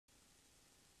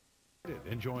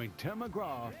Enjoying Tim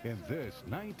McGraw in this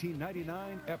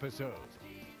 1999 episode.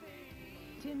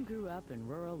 Tim grew up in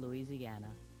rural Louisiana.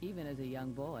 Even as a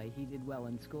young boy, he did well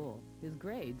in school. His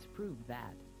grades proved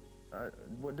that. I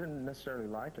didn't necessarily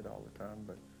like it all the time,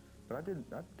 but I did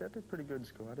pretty good in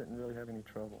school. I didn't really have any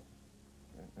trouble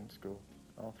in school,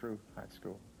 all through high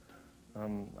school.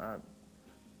 I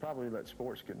probably let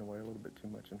sports get in the way a little bit too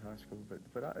much in high school,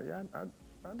 but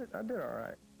I did all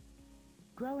right.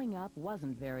 Growing up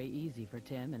wasn't very easy for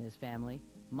Tim and his family.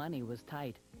 Money was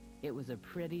tight. It was a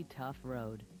pretty tough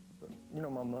road. But, you know,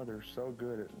 my mother's so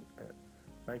good at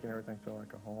making everything feel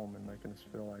like a home and making us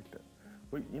feel like that.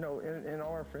 We, you know, in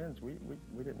all our friends, we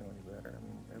didn't know any better. I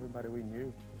mean, everybody we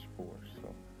knew was poor.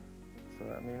 So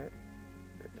I mean,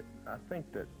 I think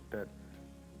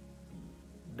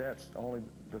that's only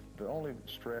the only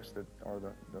stress that, or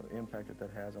the impact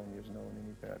that has on you is knowing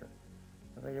any better.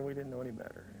 I think we didn't know any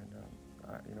better, and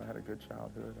you know, I had a good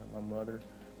childhood. My mother,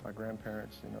 my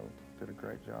grandparents, you know, did a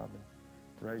great job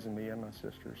in raising me and my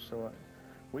sisters. So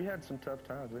we had some tough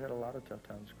times. We had a lot of tough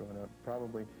times growing up.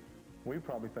 We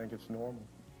probably think it's normal,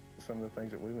 some of the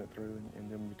things that we went through,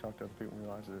 and then when you talk to other people and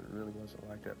realize that it really wasn't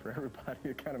like that for everybody,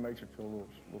 it kind of makes you feel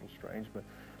a little strange. But,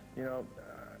 you know,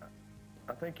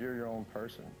 I think you're your own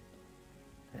person,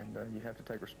 and you have to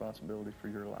take responsibility for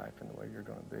your life and the way you're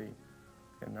going to be,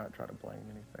 and not try to blame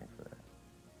anything for that.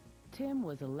 Tim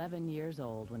was 11 years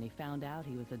old when he found out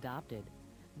he was adopted,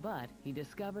 but he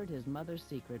discovered his mother's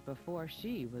secret before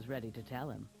she was ready to tell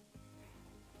him.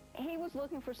 He was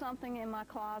looking for something in my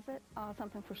closet,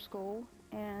 something for school,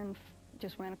 and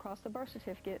just ran across the birth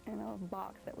certificate in a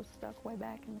box that was stuck way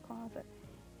back in the closet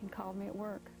and called me at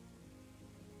work.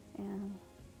 And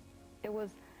it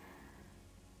was,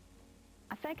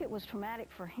 I think it was traumatic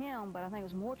for him, but I think it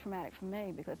was more traumatic for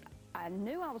me because I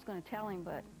knew I was going to tell him,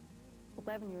 but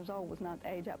 11 years old was not the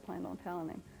age I planned on telling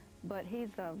him. But he's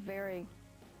a very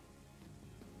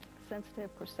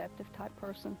sensitive, perceptive type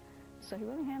person, so he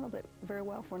really handled it very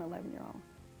well for an 11-year-old.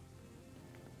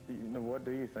 You know, what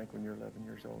do you think when you're 11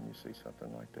 years old and you see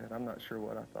something like that? I'm not sure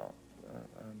what I thought.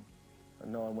 I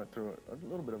know I went through a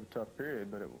little bit of a tough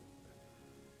period, but it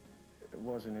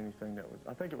wasn't anything that was,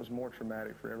 I think it was more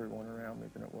traumatic for everyone around me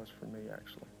than it was for me,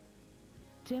 actually.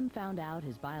 Tim found out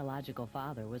his biological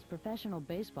father was professional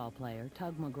baseball player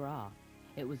Tug McGraw.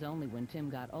 It was only when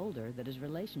Tim got older that his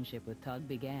relationship with Tug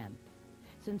began.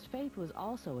 Since Faith was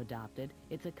also adopted,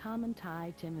 it's a common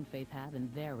tie Tim and Faith have in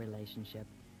their relationship.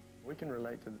 We can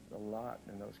relate to a lot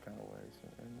in those kind of ways.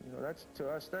 And you know, that's, to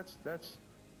us, that's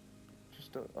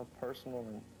just a personal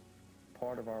and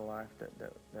part of our life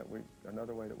that we,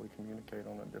 another way that we communicate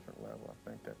on a different level. I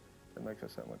think that makes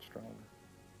us that much stronger.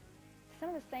 Some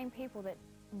of the same people that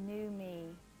knew me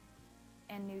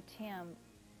and knew Tim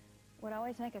would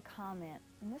always make a comment,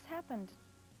 and this happened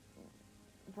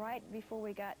right before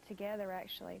we got together,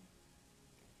 actually,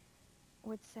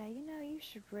 would say, you know,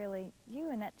 you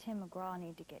and that Tim McGraw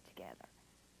need to get together.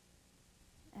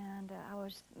 And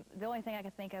the only thing I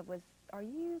could think of was, are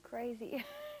you crazy?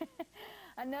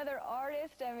 Another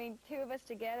artist? I mean, two of us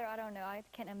together, I don't know. I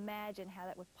can't imagine how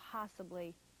that would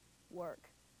possibly work.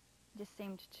 It just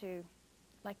seemed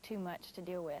like too much to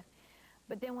deal with.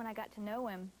 But then when I got to know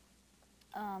him,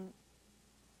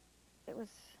 it was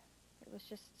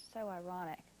just so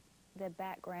ironic, the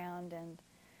background and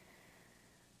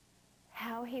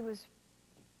how he was,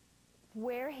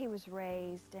 where he was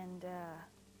raised, and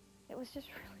it was just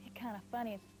really kind of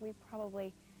funny. We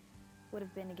probably would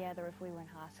have been together if we were in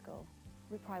high school.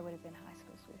 We probably would have been high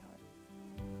school sweethearts.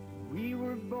 We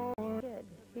were born.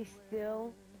 He's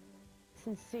still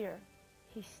sincere.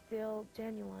 He's still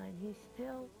genuine. He's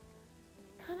still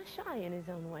kind of shy in his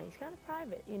own way. He's kind of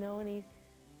private, you know, and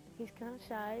he's kind of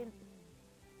shy.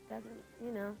 Doesn't,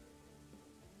 you know,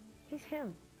 he's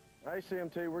him. Hey,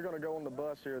 CMT, we're going to go on the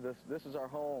bus here. This is our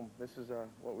home. This is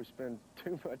what we spend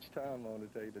too much time on, to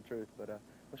tell you the truth, but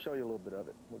I'll show you a little bit of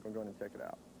it. We're going to go in and check it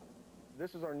out.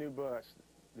 This is our new bus,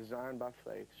 designed by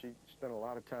Faith. She spent a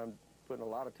lot of time, putting a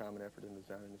lot of time and effort in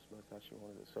designing this bus, how she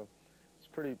wanted it. So it's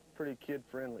pretty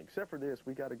kid-friendly. Except for this,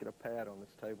 we got to get a pad on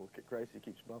this table. Gracie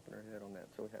keeps bumping her head on that,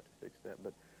 so we have to fix that.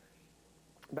 But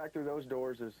back through those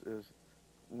doors is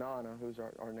Nana, who's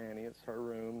our nanny. It's her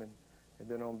room, and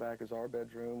then on back is our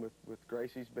bedroom with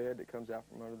Gracie's bed that comes out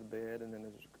from under the bed, and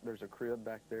then there's a crib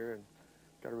back there, and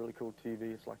got a really cool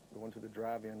TV. It's like going to the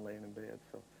drive-in laying in bed.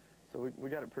 So we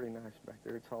got it pretty nice back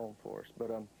there. It's home for us. But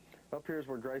up here is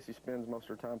where Gracie spends most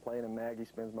of her time playing, and Maggie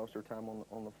spends most of her time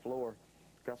on the floor.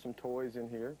 Got some toys in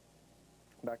here,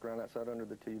 back around that side under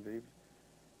the TV.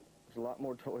 There's a lot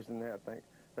more toys than that, thank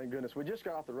goodness. We just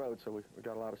got off the road, so we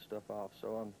got a lot of stuff off.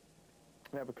 So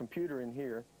we have a computer in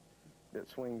here. that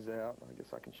swings out. I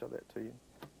guess I can show that to you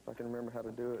if I can remember how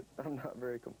to do it. I'm not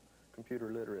very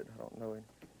computer literate. I don't know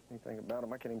anything about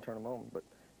them. I can't even turn them on. But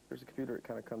there's a computer that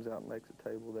kind of comes out and makes a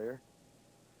table there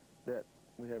that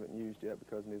we haven't used yet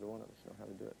because neither one of us know how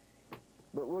to do it.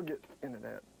 But we'll get into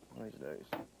that one of these days.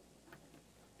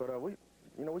 But we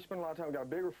spend a lot of time. We got a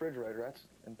big refrigerator. That's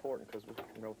important because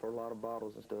for a lot of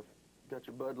bottles and stuff. You got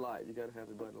your Bud Light. You got to have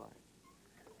the Bud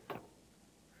Light.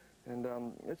 And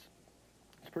it's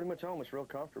pretty much home. It's real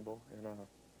comfortable. And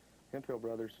Hemphill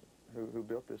Brothers, who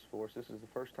built this for us, this is the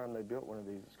first time they built one of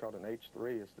these. It's called an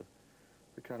H3. It's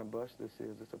the kind of bus this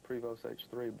is. It's a Prevost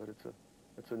H3, but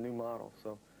it's a new model.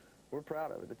 So we're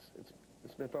proud of it.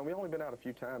 It's been fun. We've only been out a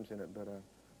few times in it, but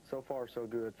so far so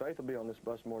good. Faith will be on this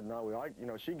bus more than I will.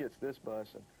 She gets this bus,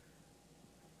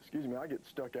 and I get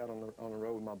stuck out on the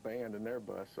road with my band in their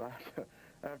bus. So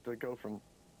I have to go from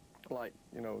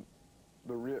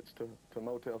the Ritz to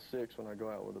Motel 6 when I go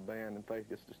out with a band, and Faith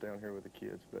gets to stay down here with the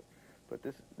kids. But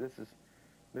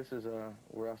this is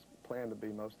where I plan to be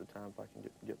most of the time if I can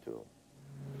get to it.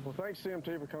 Well, thanks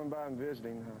CMT for coming by and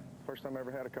visiting. First time I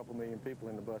ever had a couple million people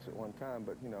in the bus at one time,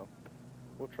 but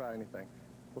we'll try anything.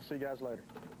 We'll see you guys later.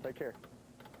 Take care.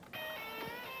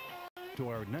 To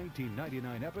our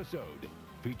 1999 episode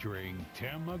featuring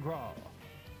Tim McGraw.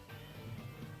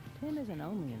 Tim isn't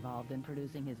only involved in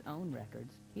producing his own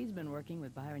records. He's been working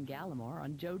with Byron Gallimore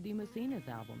on Joe DiMessina's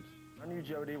albums. I knew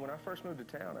Joe D when I first moved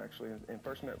to town, actually, and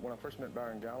when I first met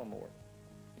Byron Gallimore.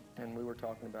 And we were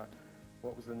talking about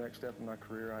what was the next step in my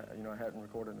career. I hadn't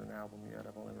recorded an album yet.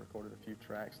 I've only recorded a few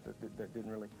tracks that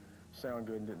didn't really sound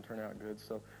good and didn't turn out good.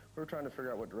 So we were trying to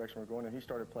figure out what direction we're going, and he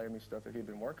started playing me stuff that he'd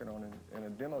been working on, and a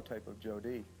demo tape of Joe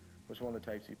D was one of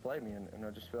the tapes he played me, and I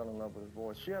just fell in love with her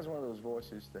voice. She has one of those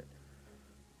voices that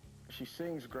she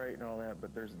sings great and all that,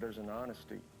 but there's an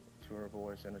honesty to her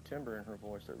voice and a timbre in her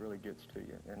voice that really gets to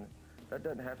you, and that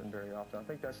doesn't happen very often. I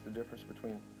think that's the difference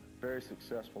between very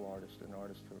successful artists and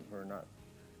artists who are not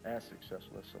as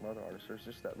successful as some other artists. There's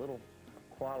just that little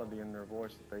quality in their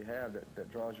voice that they have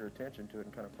that draws your attention to it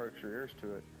and kind of perks your ears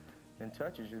to it and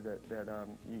touches you that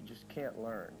you just can't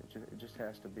learn. It just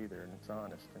has to be there, and it's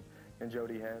honest, and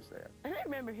Jody has that. And I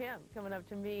remember him coming up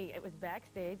to me. It was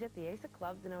backstage at the Ace of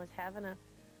Clubs, and I was having a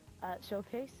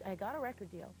showcase. I got a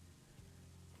record deal,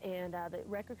 and the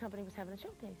record company was having a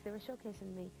showcase. They were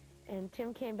showcasing me, and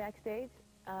Tim came backstage.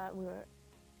 We were,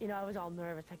 I was all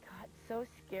nervous. I got so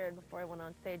scared before I went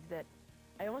on stage that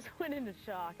I almost went into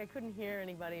shock. I couldn't hear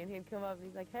anybody, and he'd come up and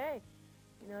he's like, "Hey,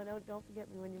 don't forget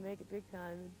me when you make it big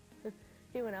time." And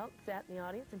he went out, sat in the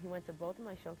audience, and he went to both of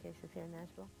my showcases here in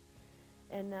Nashville.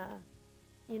 And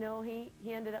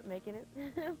he ended up making it.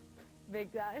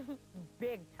 Big time.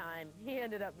 Big time. He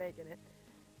ended up making it.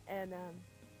 And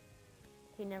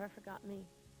he never forgot me.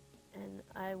 And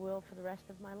I will, for the rest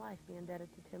of my life, be indebted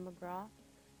to Tim McGraw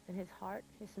and his heart,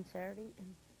 his sincerity,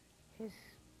 and his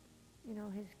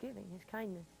giving, his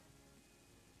kindness.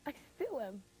 I still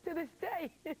am. To this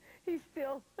day, he's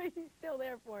still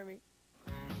there for me.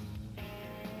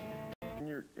 When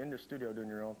you're in the studio doing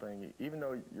your own thing, even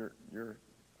though you're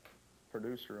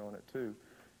producer on it too,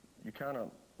 you kind of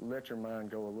let your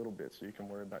mind go a little bit so you can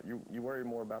worry about, you worry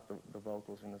more about the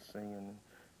vocals and the singing,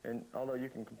 and although you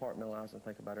can compartmentalize and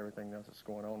think about everything else that's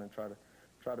going on and try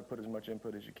to put as much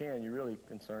input as you can, you're really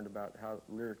concerned about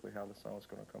lyrically how the song's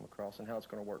going to come across and how it's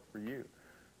going to work for you.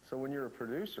 So when you're a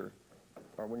producer,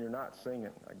 or when you're not singing,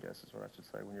 I guess is what I should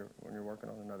say, when you're working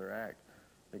on another act,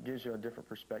 it gives you a different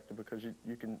perspective because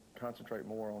you can concentrate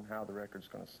more on how the record's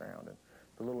going to sound and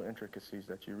the little intricacies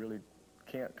that you really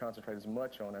can't concentrate as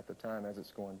much on at the time as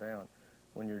it's going down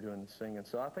when you're doing the singing.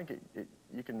 So I think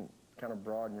you can kind of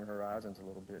broaden your horizons a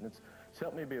little bit, and it's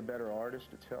helped me be a better artist.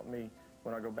 It's helped me,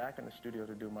 when I go back in the studio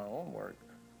to do my own work,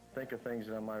 think of things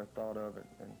that I might have thought of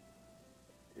and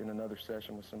in another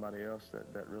session with somebody else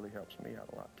that really helps me out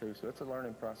a lot too. So it's a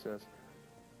learning process.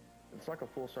 It's like a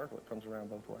full circle. It comes around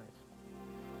both ways.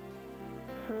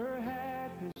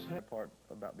 The part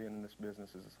about being in this business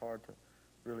is it's hard to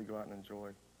really go out and enjoy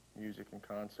music and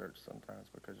concerts sometimes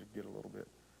because you get a little bit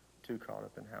too caught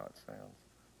up in how it sounds.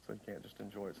 So you can't just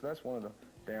enjoy it. So that's one of the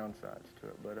downsides to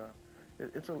it. But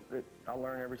I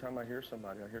learn every time I hear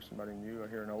somebody. I hear somebody new. I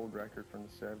hear an old record from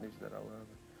the 70s that I love.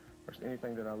 Or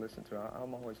anything that I listen to,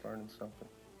 I'm always learning something.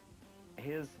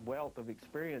 His wealth of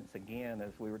experience, again,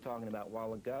 as we were talking about a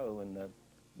while ago, in the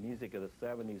music of the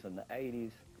 70s and the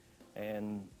 80s,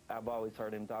 and I've always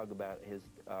heard him talk about his,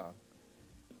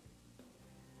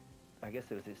 I guess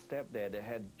it was his stepdad that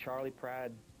had Charlie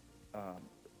Pride,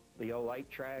 the old 8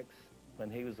 tracks when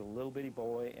he was a little bitty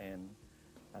boy, and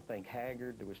I think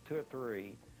Haggard, there was 2 or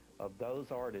 3 of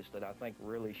those artists that I think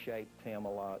really shaped Tim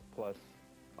a lot, plus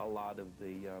a lot of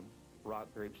the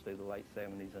rock groups through the late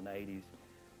 70s and 80s,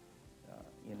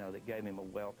 you know, that gave him a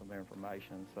wealth of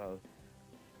information. So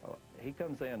he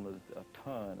comes in with a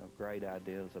ton of great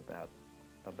ideas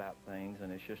about things,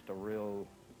 and it's just a real,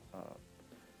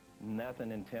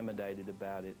 nothing intimidated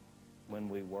about it when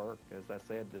we work. As I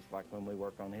said, just like when we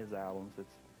work on his albums,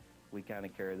 we kind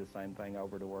of carry the same thing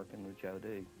over to working with Joe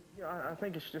D. Yeah, I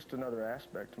think it's just another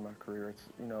aspect to my career. It's,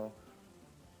 you know,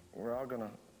 we're all going to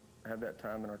have that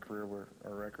time in our career where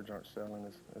our records aren't selling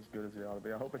as good as they ought to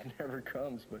be. I hope it never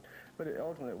comes, but it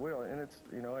ultimately will. And it's,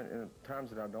 you know, in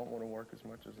times that I don't want to work as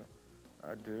much as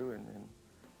I do, and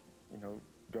you know,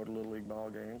 go to Little League ball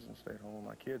games and stay at home with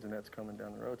my kids, and that's coming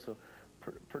down the road. So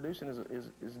producing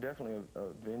is definitely a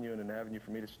venue and an avenue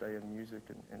for me to stay in music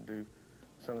and do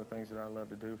some of the things that I love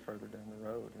to do further down the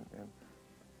road. And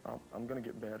I'm going to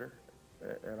get better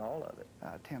at all of it.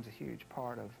 Tim's a huge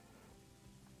part of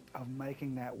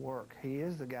making that work. He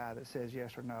is the guy that says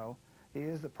yes or no. He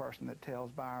is the person that tells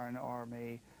Byron or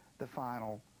me the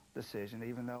final decision.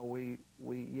 Even though we're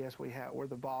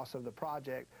the boss of the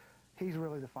project, he's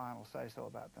really the final say-so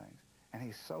about things. And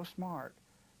he's so smart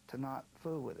to not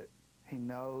fool with it. He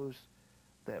knows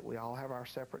that we all have our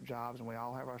separate jobs and we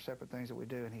all have our separate things that we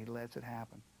do, and he lets it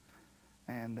happen.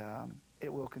 And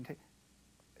it will continue.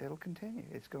 It'll continue.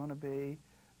 It's going to be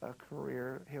a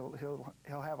career.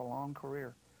 He'll have a long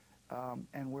career,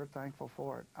 and we're thankful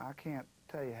for it. I can't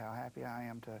tell you how happy I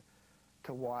am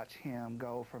to watch him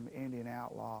go from Indian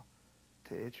Outlaw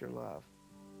to It's Your Love.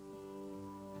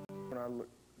 When I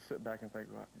sit back and think,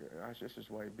 well, gosh, this is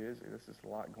way busy. This is a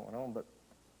lot going on. But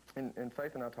and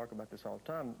Faith and I talk about this all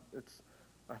the time.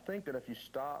 I think that if you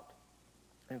stopped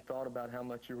and thought about how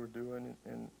much you were doing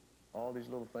and all these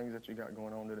little things that you got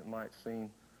going on, that it might seem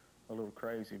a little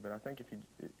crazy. But I think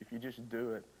if you just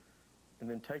do it and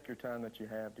then take your time that you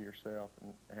have to yourself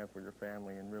and have for your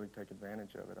family and really take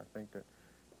advantage of it, I think that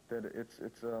it's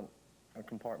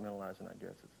compartmentalizing, I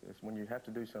guess. It's when you have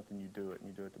to do something, you do it, and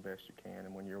you do it the best you can.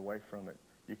 And when you're away from it,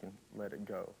 you can let it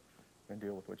go and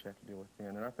deal with what you have to deal with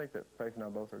then. And I think that Faith and I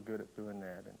both are good at doing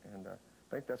that. And I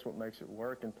think that's what makes it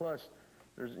work. And plus,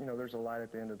 there's a light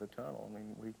at the end of the tunnel. I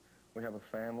mean, we have a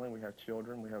family, we have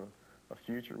children, we have a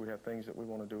future, we have things that we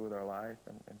want to do with our life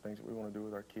and things that we want to do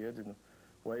with our kids and the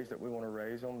ways that we want to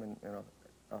raise them and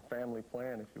a family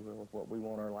plan, if you will, of what we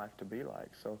want our life to be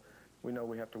like. So we know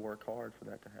we have to work hard for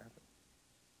that to happen.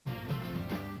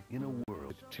 In a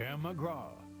world, Tim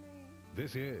McGraw.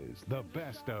 This is the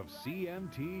best of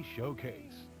CMT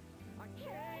Showcase.